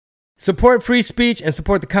Support free speech and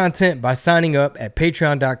support the content by signing up at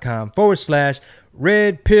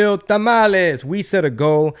patreon.com/Red Pill Tamales. We set a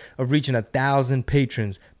goal of reaching 1,000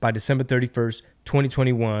 patrons by December 31st,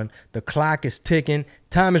 2021. The clock is ticking.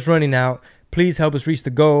 Time is running out. Please help us reach the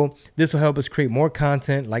goal. This will help us create more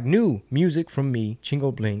content like new music from me,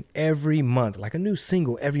 Chingo Bling, every month, like a new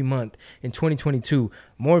single every month in 2022.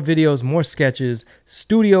 More videos, more sketches,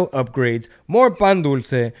 studio upgrades, more pan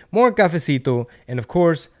dulce, more cafecito, and of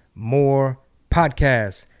course, more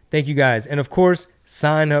podcasts. Thank you guys. And of course,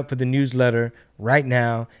 sign up for the newsletter right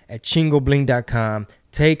now at chingobling.com.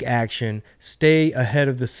 Take action. Stay ahead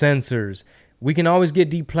of the censors. We can always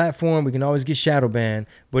get deplatformed. We can always get shadow banned.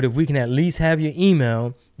 But if we can at least have your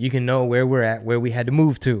email, you can know where we're at, where we had to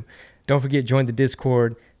move to. Don't forget, join the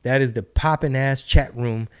Discord. That is the poppin' ass chat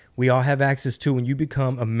room we all have access to when you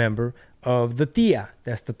become a member of the TIA.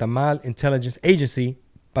 That's the Tamal Intelligence Agency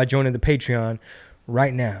by joining the Patreon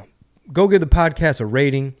right now. Go give the podcast a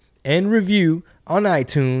rating and review on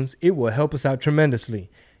iTunes. It will help us out tremendously.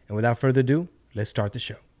 And without further ado, let's start the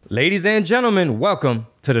show. Ladies and gentlemen, welcome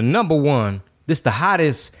to the number one, the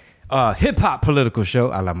hottest hip-hop political show,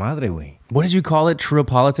 a la madre, güey. What did you call it? True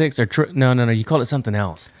Politics? Or No, you called it something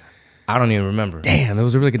else. I don't even remember. Damn, that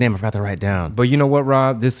was a really good name. I forgot to write down. But you know what,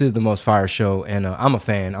 Rob? This is the most fire show, and I'm a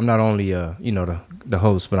fan. I'm not only, the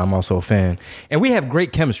host, but I'm also a fan. And we have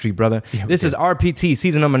great chemistry, brother. Yeah, this is RPT,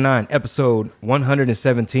 season number 9, episode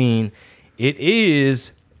 117. It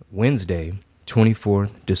is Wednesday,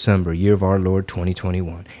 24th December, year of our Lord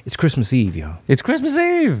 2021. It's Christmas Eve, y'all. It's Christmas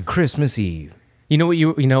Eve. Christmas Eve. You know what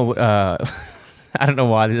I don't know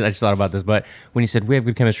why I just thought about this, but when you said we have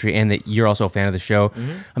good chemistry and that you're also a fan of the show,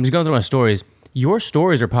 I'm just going through my stories. Your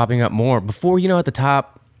stories are popping up more. Before, at the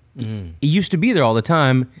top, it used to be there all the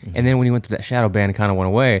time, and then when you went through that shadow ban, it kind of went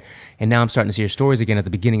away, and now I'm starting to see your stories again at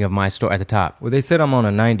the beginning of my story at the top. Well, they said I'm on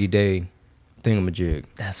a 90-day thingamajig.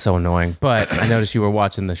 That's so annoying. But I noticed you were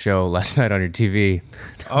watching the show last night on your TV.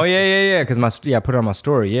 Oh, yeah. Because I put it on my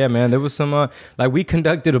story. Yeah, man. There was some, we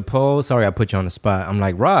conducted a poll. Sorry, I put you on the spot. I'm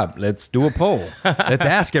like, Rob, let's do a poll. Let's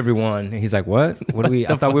ask everyone. And he's like, what? What do we?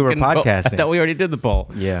 I thought we were podcasting. I thought we already did the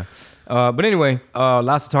poll. Yeah. But anyway,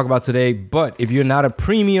 lots to talk about today. But if you're not a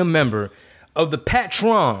premium member of the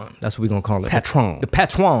Patreon, that's what we're going to call it. Patreon. The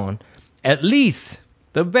Patreon, at least,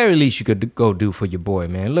 the very least you could go do for your boy,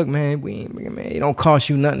 man. Look, man, it don't cost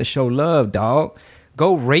you nothing to show love, dog.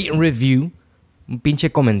 Go rate and review. Un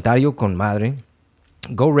pinche comentario con madre.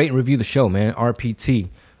 Go rate and review the show, man. RPT.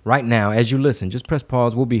 Right now, as you listen, just press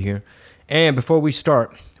pause. We'll be here. And before we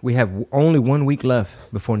start, we have only 1 week left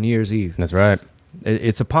before New Year's Eve. That's right.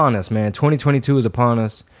 It's upon us, man. 2022 is upon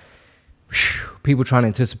us. People trying to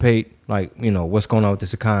anticipate, what's going on with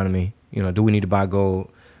this economy. Do we need to buy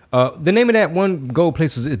gold? The name of that one gold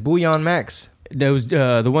place is Bullion Max. That was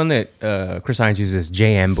the one that Chris Hines uses,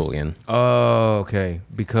 JM Bullion. Oh, okay.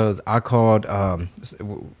 Because I called, I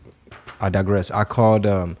digress. I called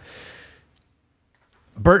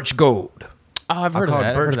Birch Gold. Oh, I've heard of that.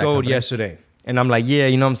 I called Birch Gold yesterday. And I'm like, yeah,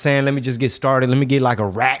 you know what I'm saying? Let me just get started. Let me get like a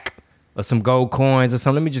rack of some gold coins or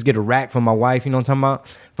something. Let me just get a rack for my wife, you know what I'm talking about?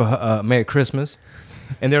 For her, Merry Christmas.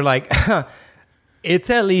 And they're like, it's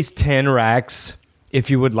at least 10 racks if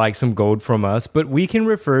you would like some gold from us, but we can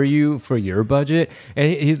refer you for your budget.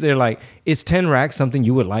 And they're like, is 10 racks something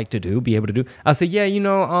you would like to do, be able to do? I said, yeah,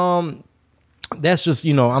 that's just,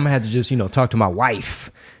 I'm going to have to just, talk to my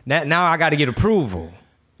wife. Now I got to get approval.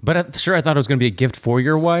 But I thought it was going to be a gift for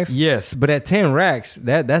your wife. Yes, but at 10 racks,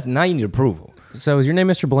 that's now you need approval. So is your name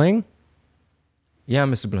Mr. Bling? Yeah,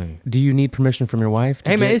 Mr. Bling. Do you need permission from your wife?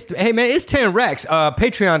 Hey, man, it's 10 racks.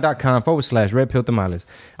 Patreon.com/Red Pill Tamales.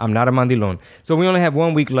 I'm not a mandilon. So we only have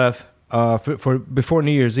 1 week left for before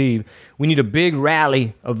New Year's Eve. We need a big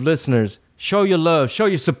rally of listeners. Show your love. Show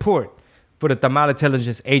your support for the Tamal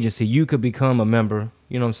Intelligence Agency. You could become a member.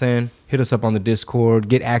 You know what I'm saying? Hit us up on the Discord.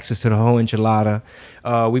 Get access to the whole enchilada.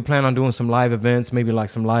 We plan on doing some live events, maybe like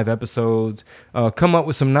some live episodes. Come up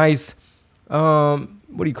with some nice...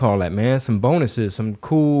 what do you call that, man? Some bonuses, some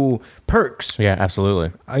cool perks. Yeah,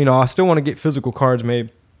 absolutely. I still want to get physical cards made.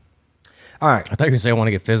 All right. I thought you were going to say I want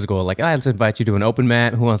to get physical. Like, let's invite you to an open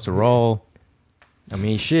mat. Who wants to roll? I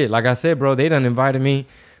mean, shit. Like I said, bro, they done invited me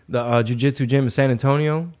the jiu-jitsu gym in San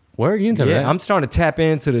Antonio. Where are you into that? Yeah, I'm starting to tap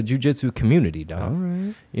into the jiu-jitsu community, dog. All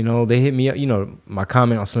right. They hit me up, my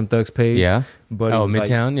comment on Slim Thug's page. Yeah. But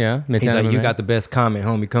Midtown, yeah. Midtown. He's like, you got the best comment,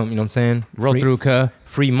 homie. Come, you know what I'm saying? Roll through, cuh.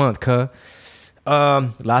 Free month, cuh.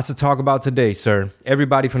 Lots to talk about today, sir.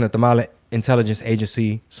 Everybody from the Tamal Intelligence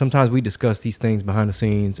Agency, sometimes we discuss these things behind the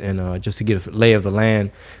scenes, and just to get a lay of the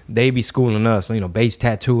land, they be schooling us. Base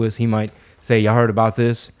tattooist, he might say, y'all heard about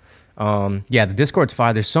this? Yeah, the Discord's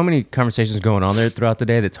fire. There's so many conversations going on there throughout the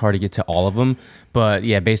day that's hard to get to all of them. But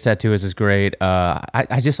yeah, Base Tattoos is great.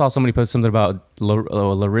 I just saw somebody post something about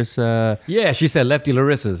Larissa. Yeah, she said Lefty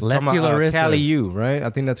Larissa's. Lefty Talking about, Larissa. Callie Yu, right? I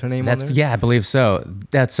think that's her name on there. Yeah, I believe so.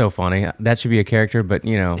 That's so funny. That should be a character, but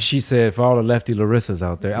you know. She said for all the Lefty Larissas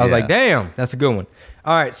out there. I was Yeah. like, damn, that's a good one.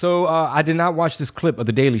 All right, so I did not watch this clip of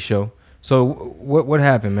The Daily Show. So what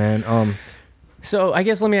happened, man? So I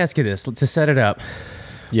guess let me ask you this to set it up.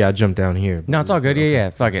 Yeah, I jumped down here. No, it's all good. Yeah,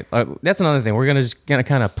 fuck it. That's another thing. We're gonna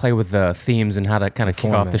kind of play with the themes and how to kind of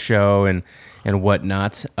kick off the show and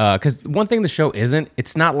whatnot. Because one thing the show isn't,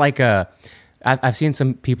 it's not like I've seen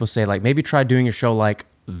some people say like maybe try doing your show like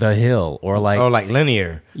The Hill or like like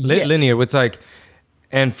linear. Yeah. Linear. It's like,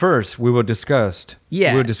 and first we will discuss.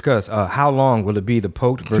 Yeah. We'll discuss how long will it be the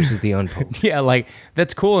poked versus the unpoked. yeah, like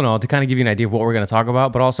that's cool and all to kind of give you an idea of what we're going to talk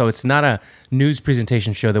about, but also it's not a news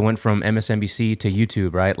presentation show that went from MSNBC to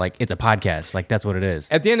YouTube, right? Like it's a podcast. Like that's what it is.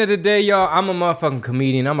 At the end of the day, y'all, I'm a motherfucking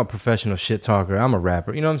comedian. I'm a professional shit talker. I'm a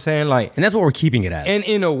rapper. You know what I'm saying? Like, And that's what we're keeping it as. and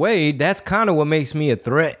in a way, that's kind of what makes me a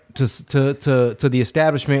threat to the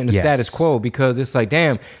establishment and the Yes. status quo, because it's like,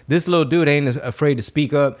 damn, this little dude ain't afraid to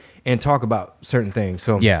speak up and talk about certain things.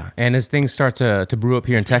 So Yeah, and as things start to brew up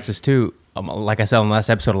here in Texas too, like I said on the last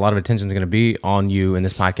episode, a lot of attention is going to be on you in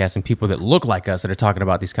this podcast and people that look like us that are talking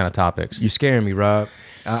about these kind of topics. you scaring me, Rob.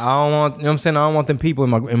 I don't want, you know what I'm saying? I don't want them people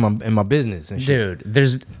in my business and shit.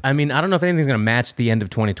 Dude, I don't know if anything's going to match the end of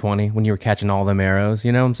 2020 when you were catching all them arrows.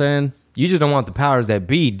 You know what I'm saying? You just don't want the powers that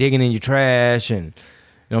be digging in your trash and,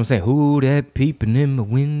 you know what I'm saying? Who that peeping in my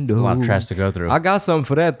window? A lot of trash to go through. I got something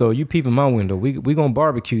for that though. You peeping my window. We gonna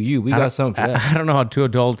barbecue you. We got something for that. I don't know how 2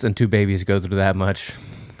 adults and 2 babies go through that much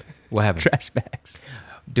What happened? trash bags.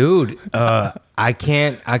 Dude, I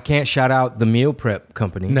can't shout out the meal prep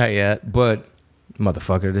company. Not yet. But this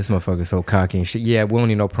motherfucker's so cocky and shit. Yeah, we don't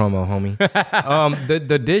need no promo, homie.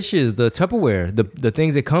 The dishes, the Tupperware, the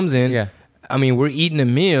things it comes in. Yeah. I mean, we're eating the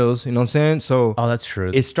meals, you know what I'm saying? So Oh, that's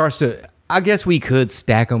true. it starts to, I guess we could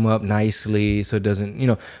stack them up nicely so it doesn't, you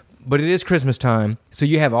know, but it is Christmas time. So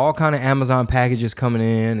you have all kind of Amazon packages coming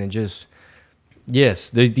in and just, yes,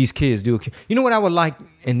 these kids do. You know what I would like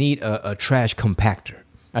and need? A trash compactor.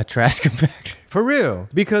 A trash compactor. For real.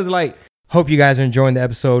 Because like, hope you guys are enjoying the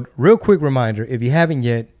episode. Real quick reminder, if you haven't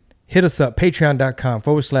yet, hit us up,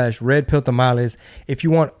 patreon.com/Red Pill Tamales. If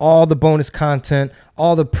you want all the bonus content,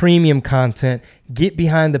 all the premium content, get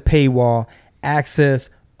behind the paywall, access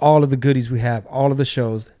all of the goodies we have, all of the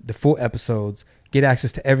shows, the full episodes, get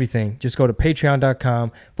access to everything. Just go to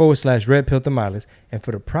patreon.com/Red Pill Tamales. And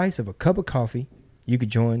for the price of a cup of coffee, you could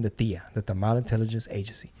join the TIA, the Tamale Intelligence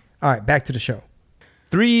Agency. All right, back to the show.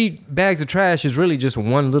 3 bags of trash is really just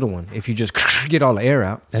one little one if you just get all the air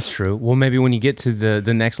out. That's true. Well, maybe when you get to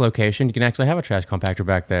the next location, you can actually have a trash compactor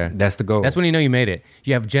back there. That's the goal. That's when you know you made it.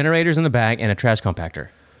 You have generators in the back and a trash compactor.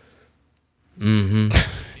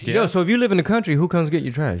 Yo, so if you live in the country, who comes get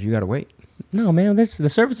your trash? You got to wait. No, man. The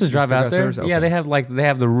services drive still out got there. service? Yeah, Okay. they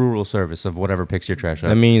have the rural service of whatever picks your trash up.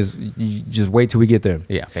 That means you just wait till we get there.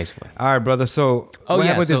 Yeah, basically. All right, brother. So what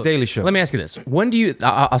happened with this Daily Show? Let me ask you this. When do you,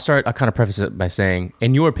 I'll kind of preface it by saying,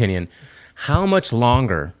 in your opinion, how much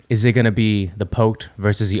longer is it going to be the poked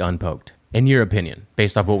versus the unpoked? In your opinion,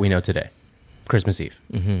 based off what we know today, Christmas Eve.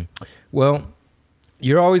 Well,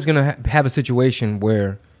 you're always going to have a situation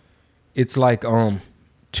where it's like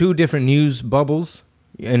 2 different news bubbles,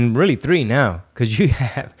 and really 3 now, because you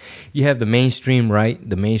have the mainstream right,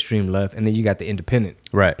 the mainstream left, and then you got the independent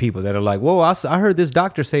Right. people that are like, whoa, I heard this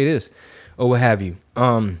doctor say this, or what have you.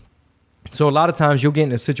 So a lot of times you'll get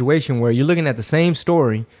in a situation where you're looking at the same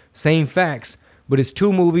story, same facts, but it's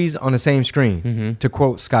 2 movies on the same screen, to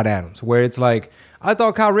quote Scott Adams, where it's like, I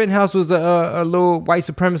thought Kyle Rittenhouse was a little white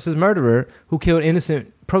supremacist murderer who killed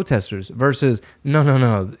innocent protesters versus,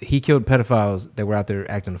 no, he killed pedophiles that were out there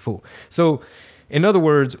acting a fool. So, in other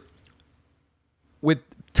words, with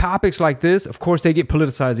topics like this, of course, they get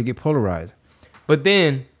politicized, they get polarized. But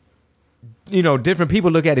then, you know, different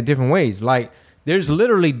people look at it different ways. Like, there's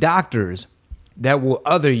literally doctors that will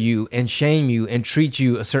other you and shame you and treat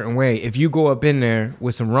you a certain way if you go up in there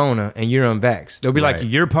with some Rona and you're unvaxxed. They'll be Right. like,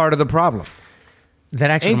 you're part of the problem. That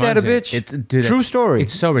actually Ain't that a reminds me- bitch? Dude, True story.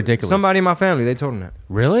 It's so ridiculous. Somebody in my family, they told them that.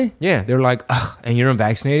 Really? Yeah, they're like, ugh, and you're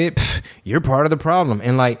unvaccinated? Pfft, you're part of the problem.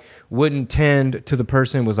 And like, wouldn't tend to the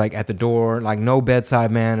person, was like at the door, like no bedside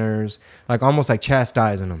manners, like almost like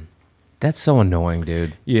chastising them. That's so annoying,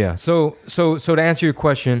 dude. Yeah. So to answer your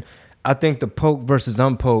question, I think the poke versus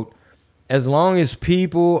unpoked, as long as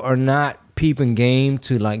people peeping game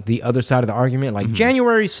to like the other side of the argument. Like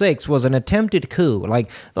January 6th was an attempted coup. Like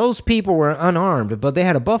those people were unarmed, but they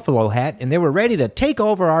had a buffalo hat and they were ready to take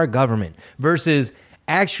over our government. Versus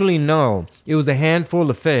actually, no, it was a handful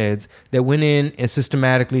of feds that went in and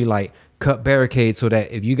systematically like cut barricades so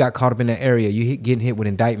that if you got caught up in that area, you getting hit with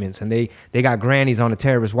indictments, and they got grannies on the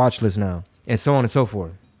terrorist watch list now, and so on and so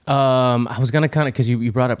forth. I was gonna kind of, because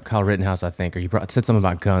you brought up Kyle Rittenhouse, I think, or said something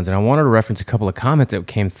about guns, and I wanted to reference a couple of comments that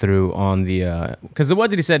came through on the because the What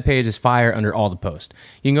Did He Said page is fire under all the post.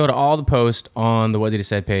 You can go to all the post on the What Did He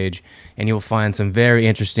Said page, and you'll find some very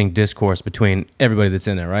interesting discourse between everybody that's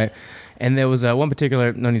in there, right? And there was one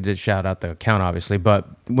particular, no need to shout out the account, obviously, but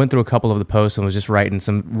went through a couple of the posts and was just writing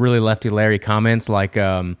some really lefty Larry comments, like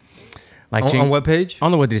On what page?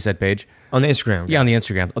 On the What Did He Said page. On the Instagram. Yeah, on the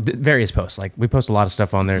Instagram. Various posts. Like, we post a lot of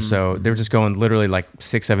stuff on there, so they were just going literally like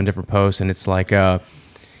 6-7 different posts, and it's like,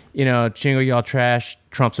 Chingo, y'all trash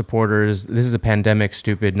Trump supporters. This is a pandemic,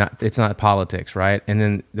 stupid. It's not politics, right? And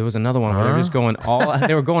then there was another one where they were just going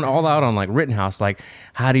they were going all out on like Rittenhouse. Like,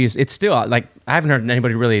 how do you? It's still like I haven't heard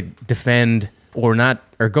anybody really defend or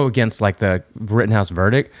go against like the Rittenhouse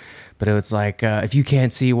verdict. But it was like, if you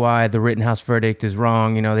can't see why the Rittenhouse verdict is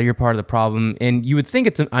wrong, that you're part of the problem. And you would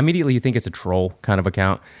think immediately you think it's a troll kind of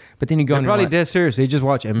account. But then you go, they're probably dead serious. They just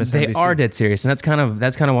watch MSNBC. They are dead serious, and that's kind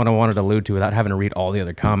of what I wanted to allude to without having to read all the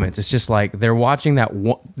other comments. It's just like they're watching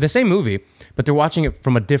the same movie, but they're watching it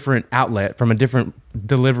from a different outlet, from a different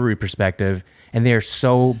delivery perspective, and they are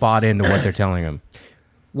so bought into what they're telling them.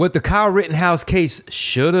 What the Kyle Rittenhouse case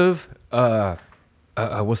should have,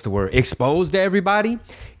 exposed to everybody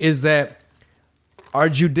is that our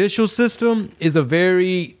judicial system is a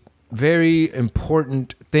very, very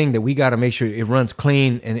important thing that we got to make sure it runs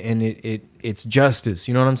clean and it's justice.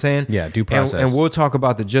 You know what I'm saying? Yeah, due process. And we'll talk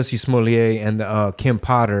about the Jussie Smollett and the Kim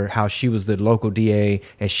Potter, how she was the local DA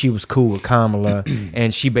and she was cool with Kamala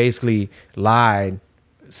and she basically lied,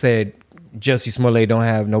 said Jussie Smollett don't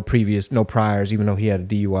have no priors, even though he had a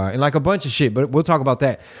DUI and like a bunch of shit. But we'll talk about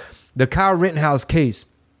that. The Kyle Rittenhouse case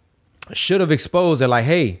should have exposed that, like,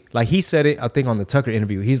 hey, like he said it, I think on the Tucker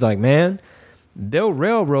interview. He's like, man, they'll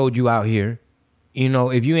railroad you out here,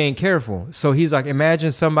 if you ain't careful. So he's like,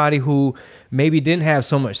 imagine somebody who maybe didn't have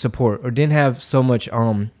so much support or didn't have so much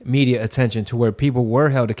media attention to where people were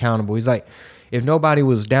held accountable. He's like, if nobody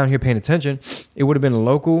was down here paying attention, it would have been a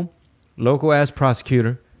local ass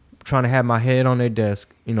prosecutor trying to have my head on their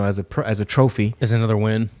desk, as a trophy. As another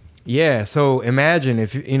win. Yeah. So imagine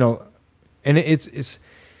if, and it's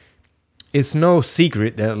no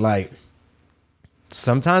secret that like,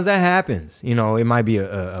 sometimes that happens. It might be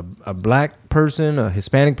a black person, a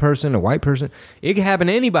Hispanic person, a white person. It can happen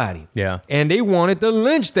to anybody. Yeah. And they wanted to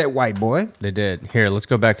lynch that white boy. They did. Here, let's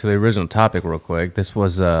go back to the original topic real quick. This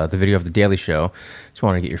was the video of The Daily Show. Just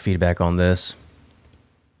want to get your feedback on this.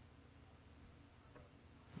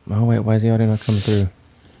 Oh, wait. Why is the audio not coming through?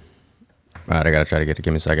 All right, I got to try to get it.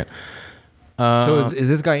 Give me a second. So is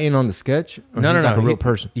this guy in on the sketch? Or No. like a real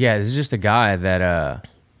person? Yeah, this is just a guy that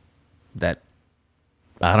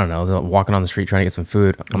I don't know, walking on the street trying to get some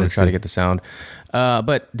food. I'm going to try to get the sound.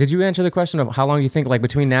 But did you answer the question of how long do you think, like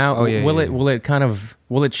between now,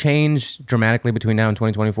 will it change dramatically between now and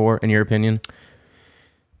 2024, in your opinion?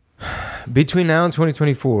 Between now and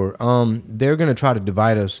 2024, they're going to try to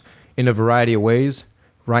divide us in a variety of ways.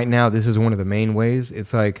 Right now, this is one of the main ways.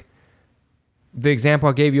 It's like the example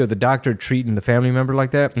I gave you of the doctor treating the family member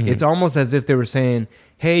like that. Mm-hmm. It's almost as if they were saying,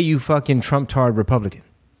 hey, you fucking Trump-tard Republican.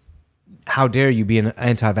 How dare you be an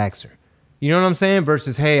anti-vaxxer? You know what I'm saying?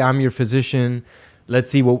 Versus, hey, I'm your physician. Let's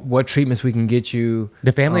see what treatments we can get you.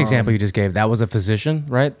 The family example you just gave, that was a physician,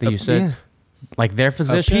 right? That you said? Yeah. Like their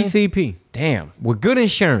physician? A PCP. Damn. With good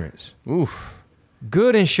insurance. Oof.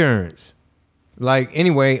 Good insurance. Like,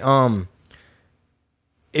 anyway,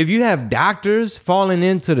 if you have doctors falling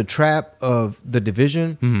into the trap of the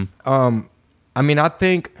division, I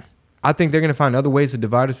think they're going to find other ways to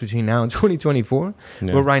divide us between now and 2024.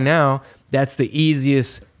 Yeah. But right now, that's the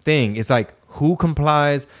easiest thing. It's like, who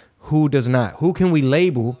complies, who does not? Who can we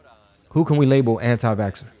label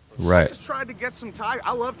anti-vaxxer? Right. I just tried to get some Thai.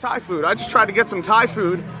 I love Thai food. I just tried to get some Thai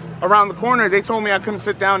food around the corner. They told me I couldn't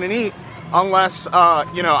sit down and eat unless, I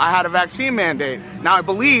had a vaccine mandate. Now, I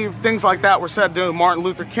believe things like that were said to Martin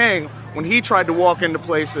Luther King when he tried to walk into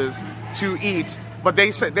places to eat. But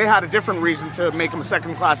they said they had a different reason to make him a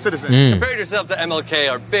second-class citizen. Compare yourself to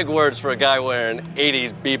MLK are big words for a guy wearing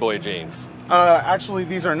 80s b-boy jeans. Actually,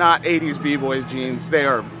 these are not 80s b-boys jeans. They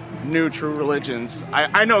are new true religions.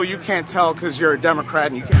 I know you can't tell because you're a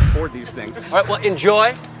Democrat and you can't afford these things. All right, well,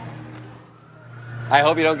 enjoy. I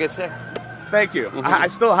hope you don't get sick. Thank you. I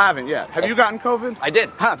still haven't yet. Have you gotten COVID? I did.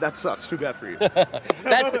 Ha, that sucks. Too bad for you.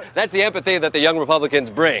 That's the empathy that the young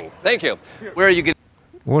Republicans bring. Thank you. Where are you getting?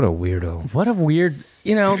 What a weirdo. What a weird,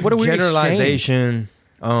 what a weird Generalization.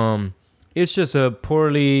 It's just a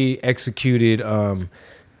poorly executed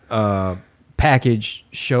package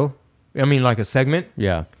show. I mean, like a segment.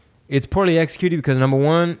 Yeah. It's poorly executed because, number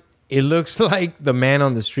one, it looks like the man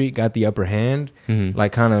on the street got the upper hand. Mm-hmm.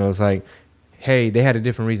 Like, kind of was like, hey, they had a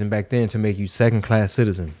different reason back then to make you second-class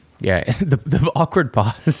citizen. Yeah, the awkward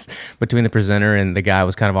pause between the presenter and the guy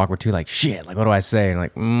was kind of awkward too. Like, shit, like, what do I say? And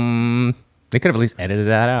like, they could have at least edited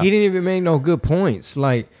that out. He didn't even make no good points.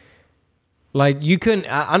 Like you couldn't.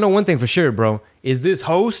 I know one thing for sure, bro. Is this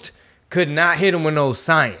host could not hit him with no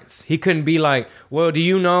science. He couldn't be like, well, do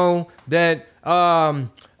you know that the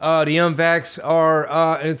unvax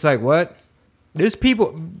are? And it's like, what? There's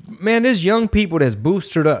people, man. There's young people that's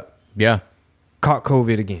boosted up. Yeah, Caught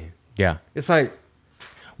COVID again. yeah. It's like,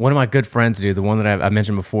 One of my good friends, dude, the one that I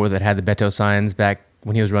mentioned before that had the Beto signs back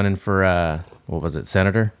when he was running for, what was it,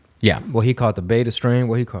 senator? Yeah. well, he caught the beta strain.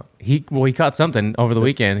 What he caught? He caught something over the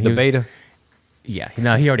weekend. He The was- beta. Yeah.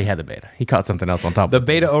 No, he already had the beta. He caught something else on top The of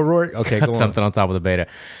beta O'Rourke. Okay, go on. something on top of the beta.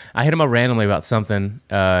 I hit him up randomly about something,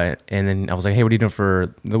 and then I was like, "Hey, what are you doing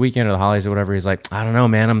for the weekend or the holidays or whatever?" He's like, "I don't know,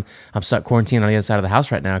 man. I'm stuck quarantined on the other side of the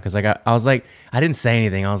house right now because I was like, I didn't say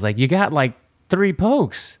anything. I was like, you got like 3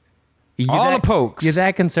 pokes. All the pokes. You're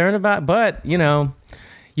that concerned about, but you don't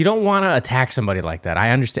want to attack somebody like that. I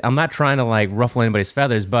understand. I'm not trying to like ruffle anybody's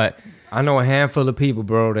feathers, but I know a handful of people,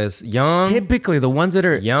 bro, that's young, typically the ones that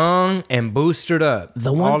are young and boosted up. the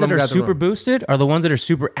All ones of that them are got the super run. boosted are the ones that are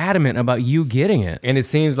super adamant about you getting it. And it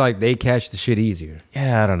seems like they catch the shit easier.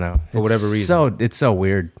 Yeah, I don't know. For whatever reason. So it's so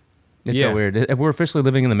weird. It's Yeah. so weird. If we're officially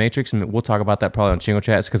living in the Matrix, and we'll talk about that probably on Chingo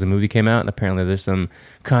Chats because the movie came out, and apparently there's some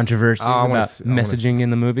controversies I wanna about see- I wanna messaging in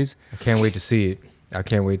the movies. I can't wait to see it.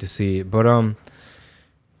 But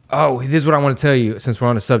this is what I want to tell you since we're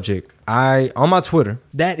on the subject. On my Twitter,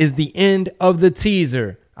 that is the end of the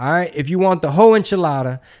teaser. All right. If you want the whole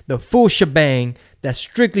enchilada, the full shebang, that's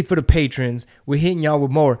strictly for the patrons. We're hitting y'all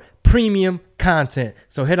with more premium content.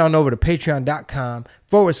 So head on over to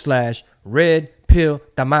patreon.com/Red Pill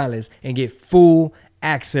Tamales and get full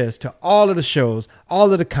access to all of the shows,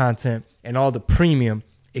 all of the content, and all the premium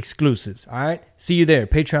exclusives. All right. See you there.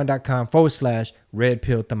 Patreon.com/Red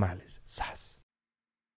Pill Tamales. Sas.